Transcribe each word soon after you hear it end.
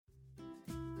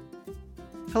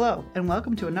Hello, and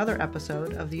welcome to another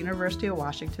episode of the University of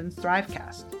Washington's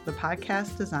Thrivecast, the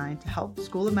podcast designed to help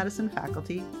School of Medicine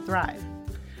faculty thrive.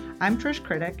 I'm Trish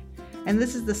Critic, and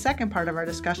this is the second part of our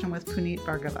discussion with Puneet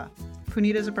Bhargava.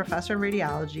 Puneet is a professor of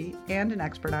radiology and an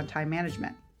expert on time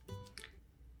management.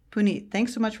 Puneet,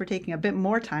 thanks so much for taking a bit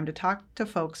more time to talk to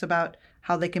folks about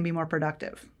how they can be more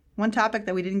productive. One topic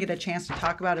that we didn't get a chance to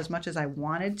talk about as much as I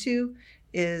wanted to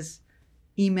is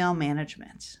email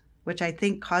management, which I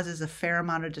think causes a fair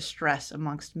amount of distress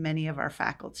amongst many of our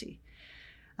faculty.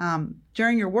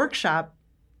 During your workshop,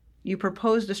 you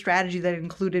proposed a strategy that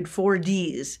included 4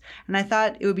 Ds, and I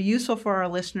thought it would be useful for our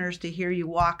listeners to hear you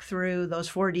walk through those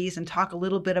 4 Ds and talk a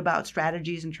little bit about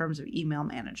strategies in terms of email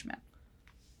management.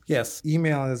 Yes,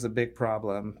 email is a big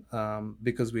problem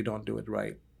because we don't do it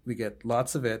right. We get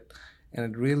lots of it, and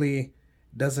it really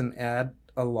doesn't add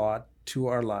a lot to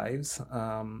our lives,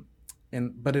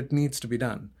 but it needs to be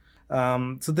done.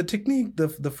 So the technique,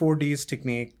 the 4 Ds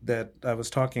technique that I was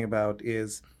talking about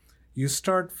is you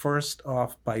start first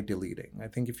off by deleting. I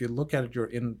think if you look at your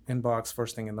inbox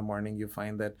first thing in the morning, you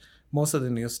find that most of the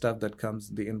new stuff that comes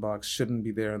in the inbox shouldn't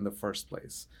be there in the first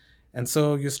place. And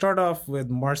so you start off with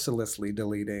mercilessly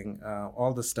deleting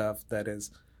all the stuff that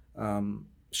is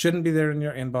shouldn't be there in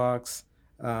your inbox,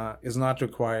 is not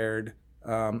required,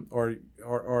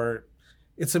 or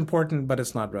it's important, but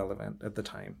it's not relevant at the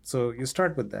time. So you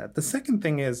start with that. The second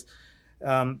thing is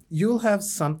you'll have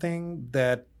something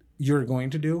that you're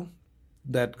going to do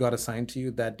that got assigned to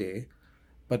you that day,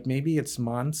 but maybe it's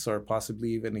months or possibly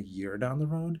even a year down the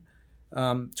road.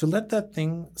 To let that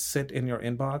thing sit in your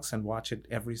inbox and watch it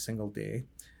every single day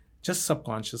just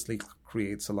subconsciously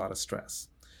creates a lot of stress.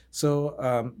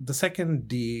 So the second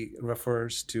D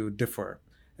refers to defer.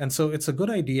 And so it's a good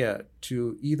idea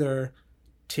to either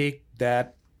take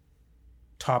that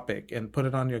topic and put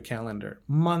it on your calendar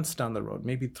months down the road,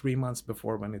 maybe 3 months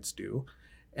before when it's due,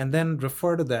 and then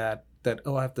refer to that,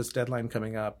 I have this deadline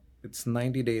coming up. It's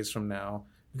 90 days from now.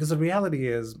 Because the reality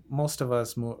is most of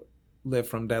us live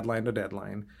from deadline to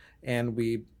deadline, and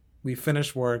we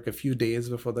finish work a few days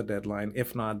before the deadline,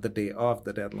 if not the day of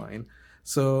the deadline.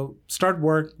 So start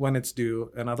work when it's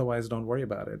due, and otherwise don't worry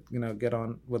about it. Get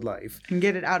on with life. And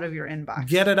get it out of your inbox.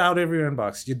 Get it out of your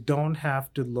inbox. You don't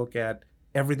have to look at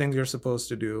everything you're supposed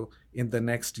to do in the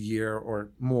next year or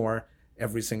more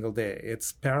every single day.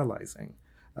 It's paralyzing.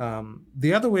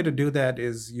 The other way to do that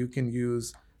is you can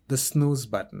use the snooze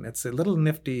button. It's a little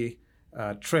nifty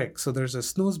trick. So there's a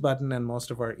snooze button in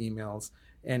most of our emails,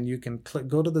 and you can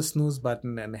go to the snooze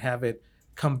button and have it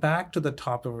come back to the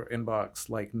top of your inbox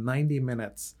like 90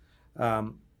 minutes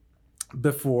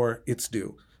before it's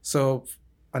due. So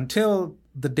until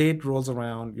the date rolls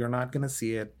around, you're not going to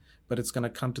see it, but it's going to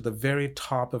come to the very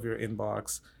top of your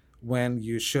inbox when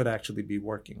you should actually be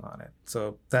working on it.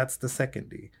 So that's the second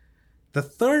D. The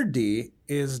third D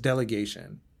is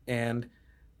delegation. And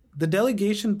the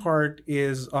delegation part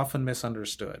is often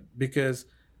misunderstood because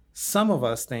some of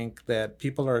us think that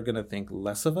people are going to think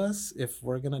less of us if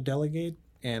we're going to delegate,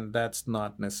 and that's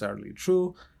not necessarily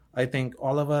true. I think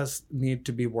all of us need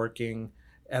to be working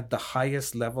at the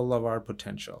highest level of our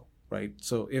potential, right?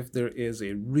 So if there is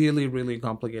a really, really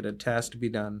complicated task to be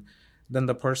done, then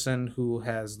the person who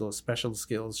has those special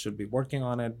skills should be working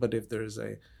on it. But if there's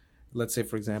let's say,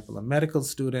 for example, a medical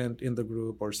student in the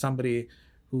group or somebody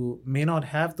who may not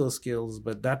have those skills,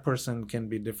 but that person can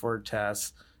be deferred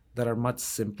tasks that are much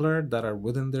simpler, that are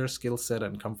within their skill set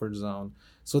and comfort zone,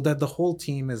 so that the whole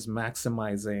team is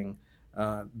maximizing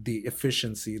the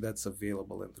efficiency that's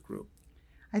available in the group.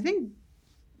 I think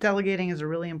delegating is a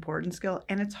really important skill,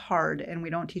 and it's hard, and we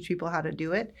don't teach people how to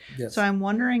do it. Yes. So I'm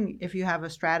wondering if you have a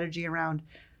strategy around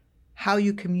how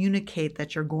you communicate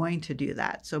that you're going to do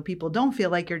that, so people don't feel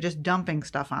like you're just dumping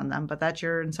stuff on them, but that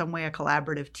you're in some way a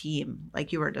collaborative team,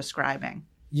 like you were describing.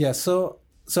 Yeah, so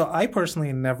I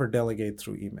personally never delegate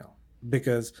through email,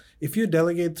 because if you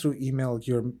delegate through email,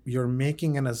 you're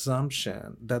making an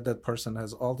assumption that that person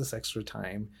has all this extra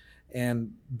time,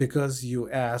 and because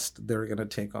you asked, they're going to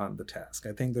take on the task.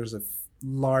 I think there's a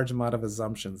large amount of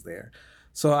assumptions there.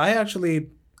 So I actually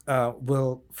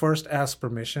will first ask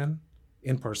permission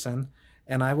in person,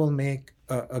 and I will make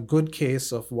a good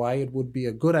case of why it would be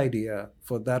a good idea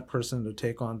for that person to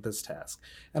take on this task.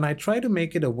 And I try to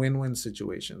make it a win-win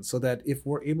situation so that if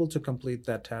we're able to complete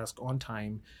that task on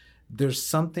time, there's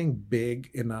something big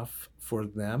enough for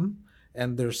them,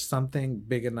 and there's something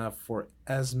big enough for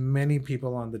as many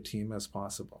people on the team as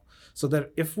possible. So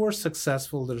that if we're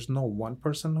successful, there's no one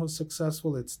person who's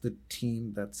successful, it's the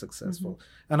team that's successful.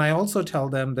 Mm-hmm. And I also tell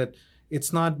them that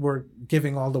it's not we're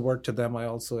giving all the work to them. I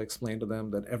also explain to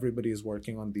them that everybody is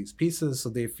working on these pieces, so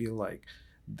they feel like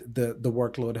the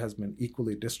workload has been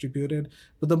equally distributed.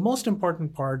 But the most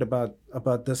important part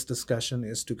about this discussion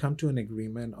is to come to an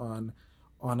agreement on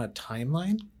a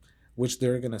timeline, which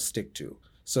they're going to stick to.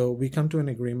 So we come to an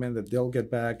agreement that they'll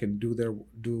get back and do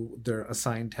their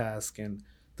assigned task in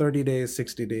 30 days,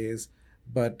 60 days.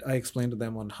 But I explained to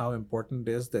them on how important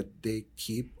it is that they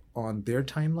keep on their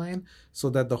timeline so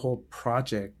that the whole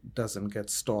project doesn't get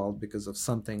stalled because of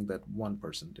something that one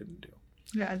person didn't do.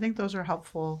 Yeah, I think those are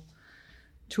helpful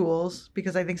tools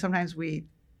because I think sometimes we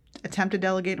attempt to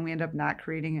delegate and we end up not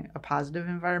creating a positive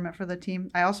environment for the team.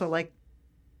 I also like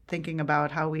thinking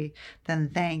about how we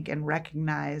then thank and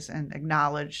recognize and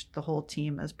acknowledge the whole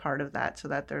team as part of that so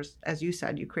that there's, as you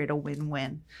said, you create a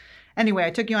win-win. Anyway,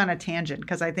 I took you on a tangent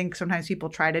because I think sometimes people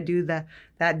try to do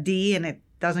that D and it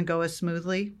doesn't go as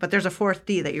smoothly. But there's a fourth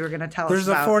D that you were going to tell us about. There's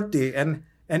a fourth D.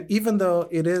 And even though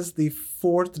it is the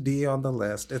fourth D on the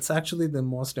list, it's actually the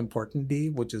most important D,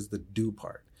 which is the do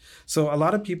part. So a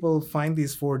lot of people find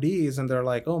these 4 Ds and they're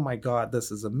like, oh my God,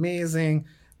 this is amazing.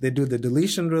 They do the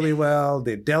deletion really well.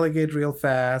 They delegate real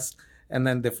fast. And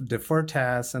then they defer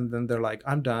tasks. And then they're like,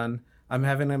 I'm done. I'm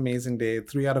having an amazing day.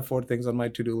 3 out of 4 things on my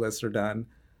to-do list are done.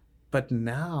 But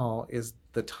now is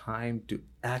the time to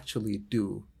actually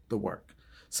do the work.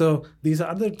 So these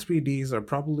other 3 Ds are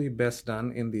probably best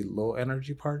done in the low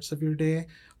energy parts of your day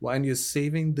when you're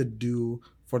saving the do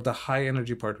for the high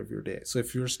energy part of your day. So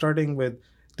if you're starting with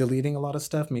deleting a lot of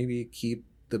stuff, maybe keep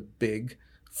the big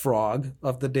frog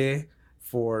of the day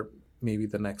for maybe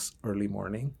the next early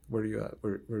morning where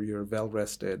you're well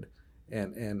rested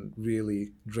and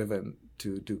really driven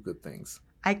to do good things.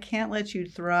 I can't let you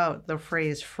throw out the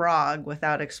phrase frog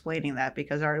without explaining that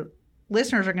because our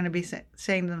listeners are going to be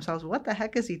saying to themselves, what the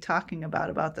heck is he talking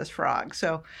about this frog?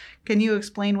 So can you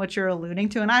explain what you're alluding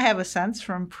to? And I have a sense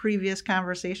from previous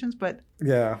conversations, but...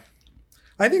 Yeah.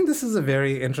 I think this is a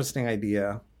very interesting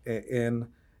idea in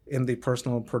the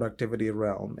personal productivity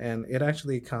realm. And it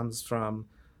actually comes from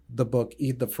the book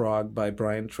Eat the Frog by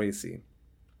Brian Tracy.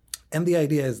 And the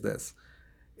idea is this.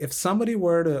 If somebody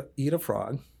were to eat a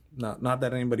frog, not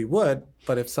that anybody would,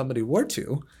 but if somebody were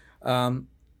to,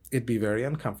 it'd be very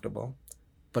uncomfortable.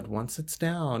 But once it's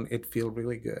down, it'd feel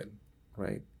really good,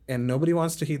 right? And nobody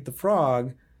wants to eat the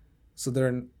frog, so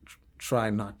they're try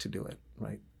not to do it,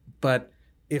 right? But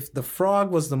if the frog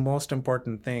was the most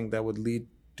important thing that would lead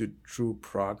to true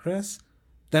progress,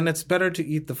 then it's better to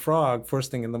eat the frog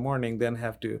first thing in the morning than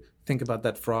have to think about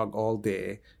that frog all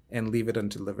day and leave it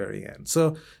until the very end.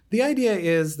 So the idea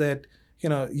is that,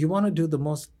 you want to do the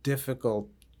most difficult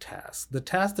task, the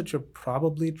task that you're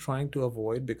probably trying to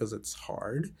avoid because it's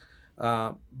hard.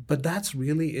 But that's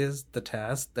really is the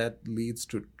task that leads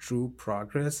to true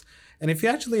progress. And if you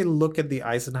actually look at the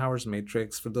Eisenhower's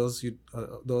matrix, for those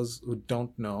who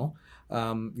don't know,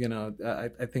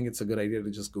 I think it's a good idea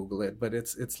to just Google it. But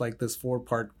it's like this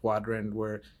 4-part quadrant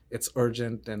where it's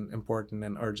urgent and important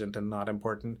and urgent and not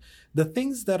important. The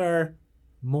things that are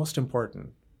most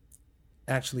important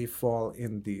actually fall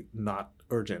in the not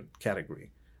urgent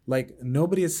category. Like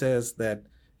nobody says that,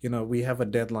 we have a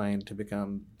deadline to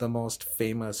become the most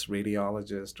famous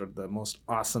radiologist or the most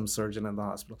awesome surgeon in the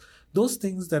hospital. Those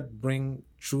things that bring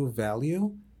true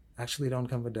value actually don't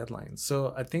come with deadlines.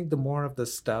 So I think the more of the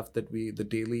stuff that the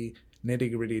daily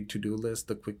nitty-gritty to-do list,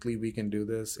 the quickly we can do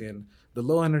this in the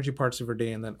low energy parts of our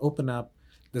day and then open up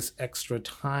this extra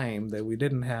time that we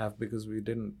didn't have because we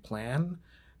didn't plan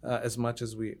as much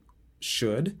as we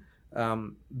should,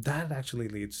 that actually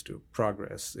leads to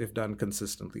progress if done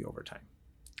consistently over time.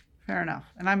 Fair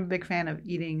enough. And I'm a big fan of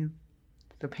eating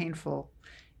the painful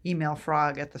email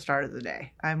frog at the start of the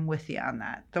day. I'm with you on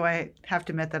that. Though I have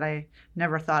to admit that I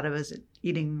never thought of as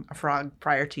eating a frog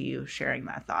prior to you sharing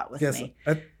that thought with me.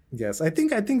 Yes. I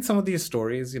think some of these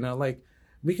stories, like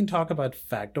we can talk about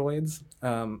factoids,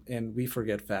 and we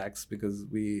forget facts because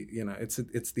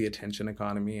it's the attention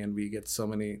economy and we get so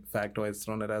many factoids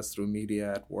thrown at us through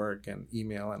media at work and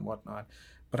email and whatnot.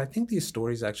 But I think these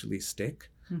stories actually stick.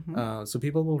 Mm-hmm. So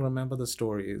people will remember the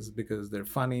stories because they're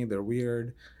funny, they're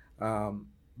weird,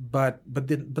 but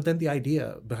then the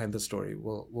idea behind the story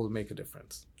will make a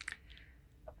difference.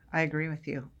 I agree with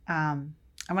you. I'm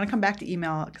going to come back to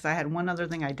email because I had one other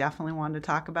thing I definitely wanted to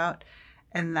talk about,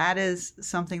 and that is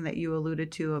something that you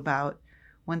alluded to about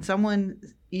when someone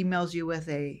emails you with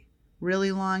a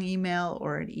really long email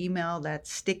or an email that's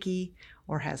sticky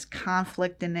or has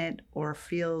conflict in it or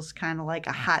feels kind of like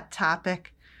a hot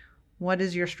topic. What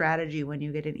is your strategy when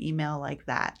you get an email like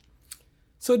that?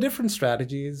 So different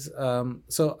strategies.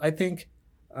 So I think,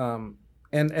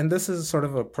 and this is sort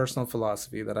of a personal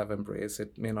philosophy that I've embraced.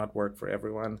 It may not work for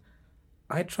everyone.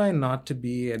 I try not to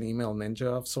be an email ninja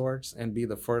of sorts and be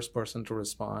the first person to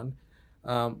respond.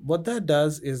 What that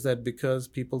does is that because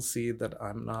people see that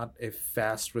I'm not a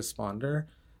fast responder,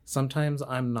 sometimes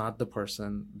I'm not the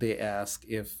person they ask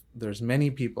if there's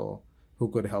many people who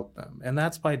could help them. And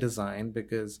that's by design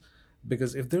because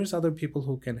if there's other people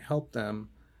who can help them,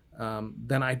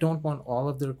 then I don't want all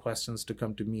of their questions to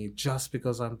come to me just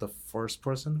because I'm the first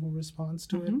person who responds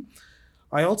to it.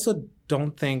 I also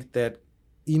don't think that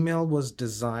email was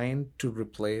designed to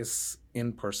replace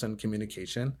in-person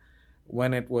communication.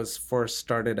 When it was first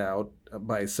started out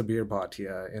by Sabir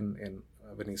Bhatia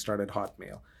when he started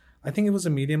Hotmail, I think it was a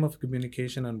medium of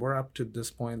communication, and we're up to this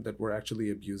point that we're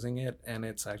actually abusing it, and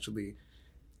it's actually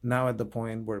now at the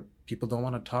point where people don't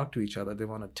want to talk to each other; they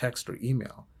want to text or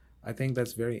email. I think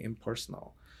that's very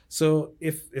impersonal. So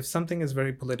if something is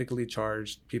very politically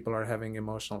charged, people are having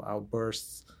emotional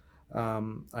outbursts.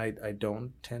 I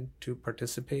don't tend to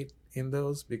participate in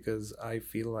those because I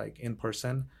feel like in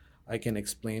person I can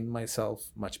explain myself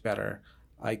much better.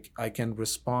 I can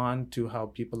respond to how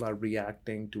people are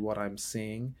reacting to what I'm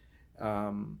seeing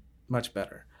much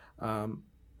better.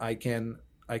 I can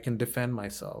defend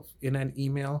myself. In an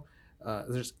email,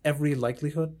 there's every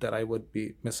likelihood that I would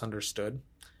be misunderstood.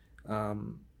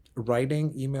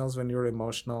 Writing emails when you're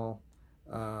emotional,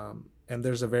 and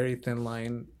there's a very thin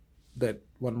line that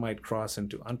one might cross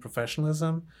into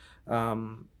unprofessionalism.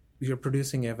 You're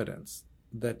producing evidence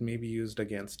that may be used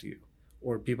against you,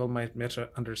 or people might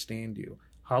misunderstand you.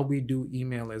 How we do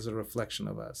email is a reflection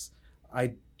of us.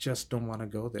 I just don't want to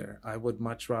go there. I would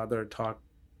much rather talk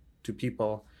to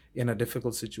people in a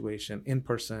difficult situation in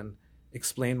person,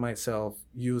 explain myself,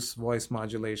 use voice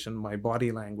modulation, my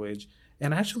body language,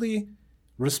 and actually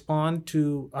respond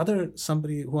to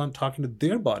somebody who I'm talking to,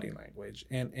 their body language,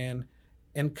 and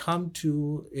come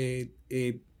to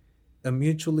a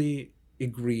mutually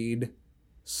agreed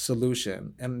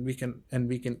solution. And we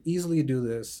can easily do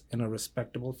this in a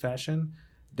respectable fashion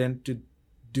than to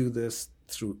do this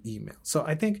through email. So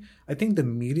I think the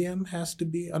medium has to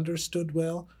be understood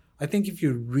well. I think if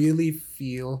you really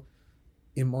feel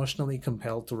emotionally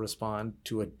compelled to respond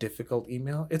to a difficult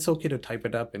email, it's okay to type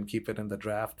it up and keep it in the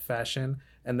draft fashion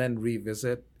and then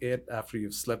revisit it after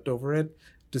you've slept over it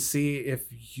to see if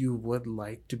you would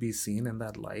like to be seen in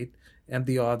that light. And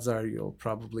the odds are you'll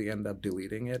probably end up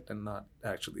deleting it and not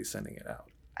actually sending it out.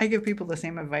 I give people the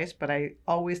same advice, but I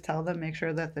always tell them make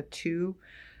sure that the to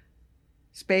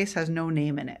space has no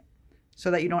name in it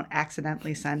so that you don't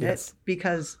accidentally send it,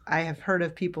 because I have heard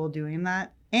of people doing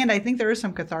that. And I think there is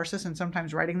some catharsis in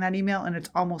sometimes writing that email, and it's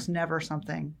almost never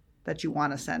something that you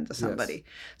want to send to somebody. Yes.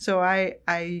 So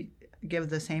I give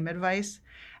the same advice.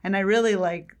 And I really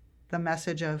like the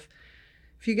message of,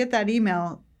 if you get that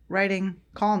email, writing,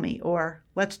 call me, or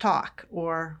let's talk,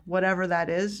 or whatever that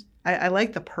is. I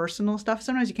like the personal stuff.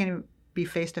 Sometimes you can't even be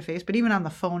face-to-face, but even on the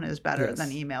phone is better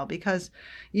than email, because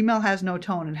email has no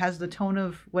tone. It has the tone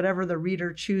of whatever the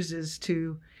reader chooses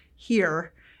to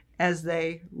hear as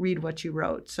they read what you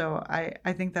wrote. So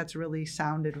I think that's really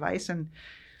sound advice. And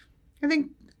I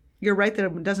think you're right that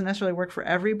it doesn't necessarily work for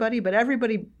everybody, but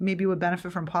everybody maybe would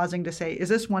benefit from pausing to say, is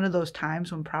this one of those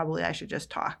times when probably I should just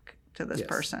talk to this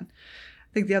person?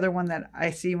 I think the other one that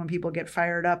I see when people get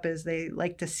fired up is they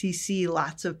like to CC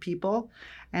lots of people.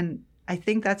 And I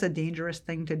think that's a dangerous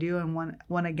thing to do, and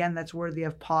one again that's worthy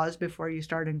of pause before you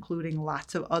start including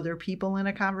lots of other people in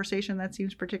a conversation that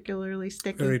seems particularly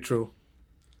sticky. Very true.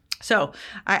 So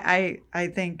I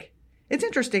think it's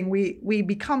interesting. We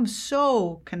become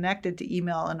so connected to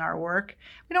email in our work.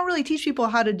 We don't really teach people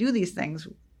how to do these things.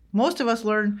 Most of us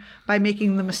learn by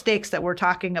making the mistakes that we're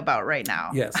talking about right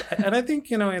now. Yes. And I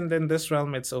think, in this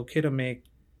realm, it's okay to make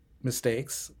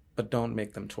mistakes, but don't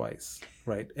make them twice,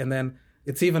 right? And then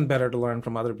it's even better to learn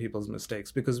from other people's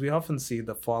mistakes, because we often see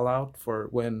the fallout for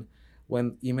when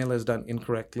email is done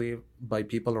incorrectly by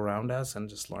people around us, and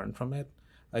just learn from it.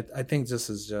 I think this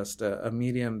is just a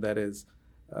medium that is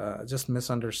just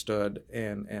misunderstood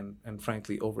and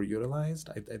frankly overutilized.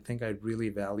 I think I really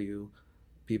value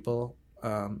people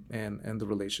and the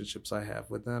relationships I have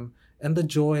with them and the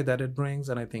joy that it brings.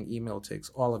 And I think email takes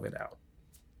all of it out.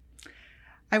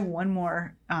 I have one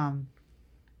more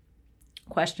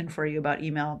question for you about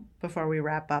email before we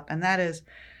wrap up. And that is,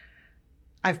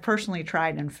 I've personally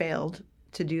tried and failed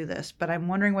to do this, but I'm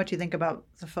wondering what you think about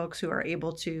the folks who are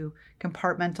able to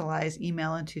compartmentalize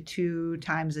email into 2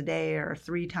 times a day or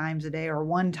 3 times a day or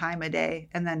 1 time a day,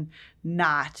 and then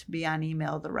not be on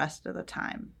email the rest of the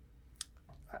time.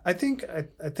 I think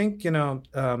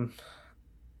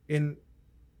in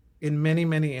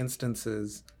many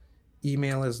instances,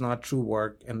 email is not true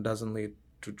work and doesn't lead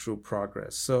to true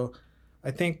progress. So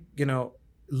I think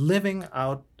living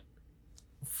out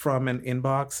from an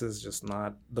inbox is just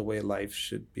not the way life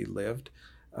should be lived.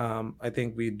 I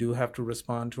think we do have to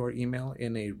respond to our email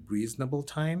in a reasonable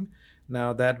time.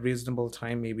 Now, that reasonable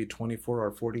time may be 24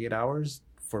 or 48 hours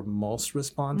for most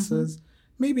responses,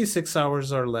 maybe 6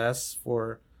 hours or less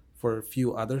for a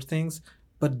few other things,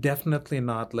 but definitely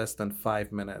not less than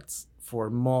 5 minutes for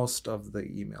most of the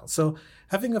emails. So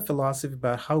having a philosophy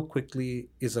about how quickly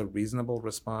is a reasonable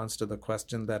response to the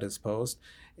question that is posed,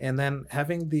 and then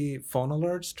having the phone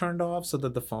alerts turned off so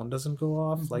that the phone doesn't go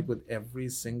off, like with every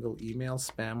single email,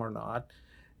 spam or not.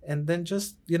 And then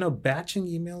just, batching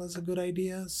email is a good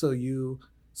idea. So you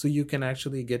can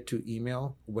actually get to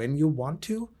email when you want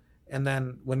to. And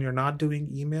then when you're not doing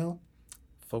email,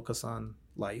 focus on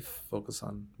life, focus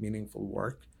on meaningful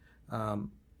work.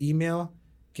 Email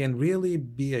can really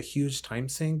be a huge time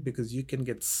sink because you can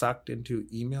get sucked into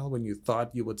email when you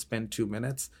thought you would spend 2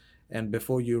 minutes, and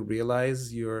before you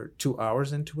realize you're 2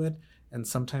 hours into it, and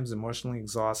sometimes emotionally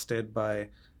exhausted by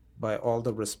all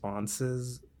the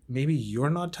responses. Maybe you're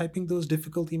not typing those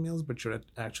difficult emails, but you're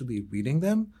actually reading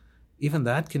them. Even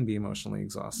that can be emotionally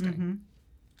exhausting.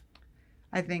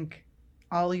 I think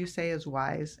all you say is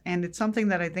wise. And it's something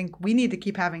that I think we need to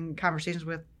keep having conversations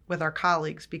with our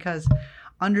colleagues, because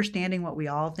understanding what we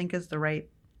all think is the right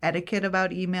etiquette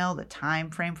about email, the time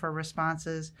frame for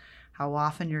responses, how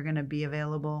often you're going to be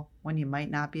available, when you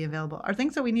might not be available, are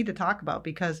things that we need to talk about,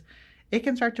 because it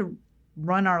can start to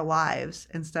run our lives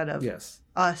instead of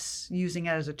us using it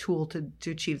as a tool to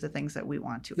achieve the things that we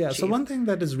want to achieve. So one thing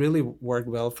that has really worked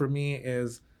well for me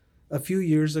is a few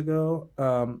years ago,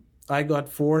 I got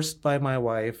forced by my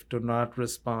wife to not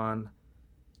respond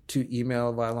to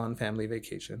email while on family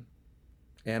vacation.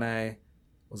 And I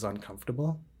was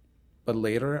uncomfortable. But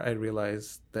later I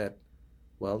realized that,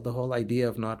 the whole idea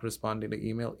of not responding to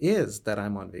email is that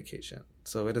I'm on vacation.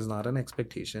 So it is not an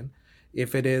expectation.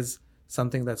 If it is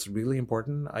something that's really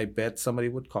important, I bet somebody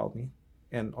would call me.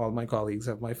 And all my colleagues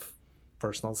have my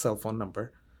personal cell phone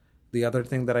number. The other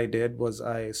thing that I did was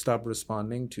I stopped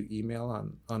responding to email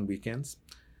on weekends.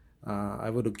 I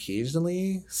would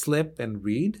occasionally slip and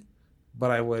read,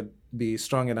 but I would be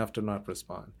strong enough to not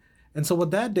respond. And so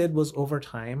what that did was, over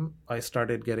time, I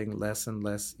started getting less and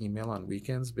less email on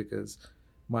weekends because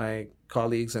my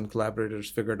colleagues and collaborators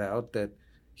figured out that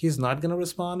he's not going to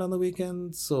respond on the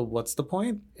weekends, so what's the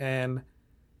point? And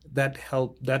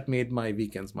that made my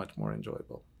weekends much more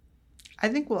enjoyable. I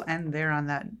think we'll end there on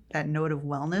that note of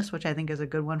wellness, which I think is a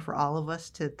good one for all of us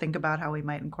to think about how we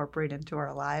might incorporate into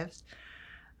our lives.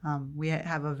 We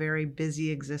have a very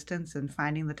busy existence, and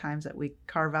finding the times that we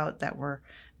carve out that we're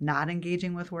not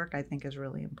engaging with work, I think, is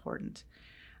really important.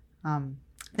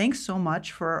 Thanks so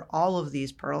much for all of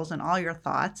these pearls and all your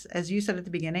thoughts. As you said at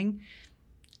the beginning,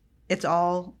 it's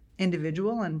all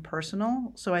individual and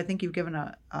personal. So I think you've given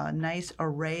a nice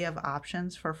array of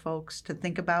options for folks to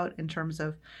think about in terms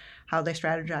of how they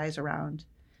strategize around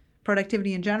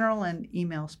productivity in general and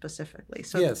email specifically.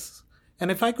 So yes.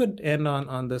 And if I could end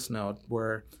on this note,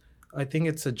 where I think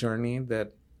it's a journey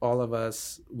that all of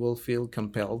us will feel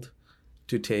compelled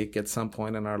to take at some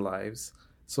point in our lives.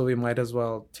 So we might as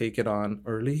well take it on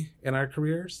early in our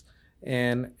careers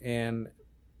and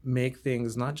make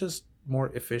things not just more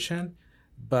efficient,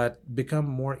 but become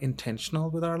more intentional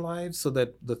with our lives, so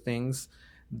that the things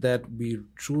that we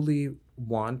truly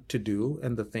want to do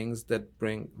and the things that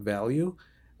bring value,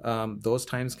 those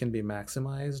times can be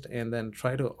maximized, and then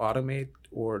try to automate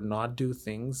or not do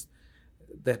things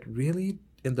that really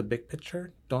in the big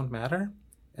picture don't matter.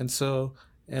 And so,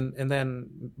 and then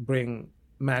bring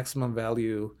maximum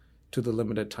value to the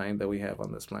limited time that we have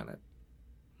on this planet.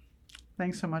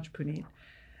 Thanks so much, Puneet.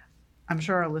 I'm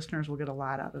sure our listeners will get a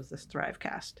lot out of this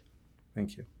Thrivecast.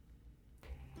 Thank you.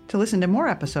 To listen to more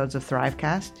episodes of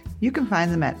Thrivecast, you can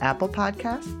find them at Apple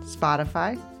Podcasts,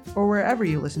 Spotify, or wherever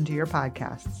you listen to your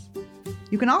podcasts.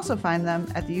 You can also find them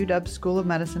at the UW School of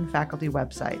Medicine faculty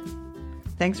website.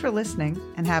 Thanks for listening,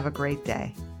 and have a great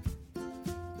day.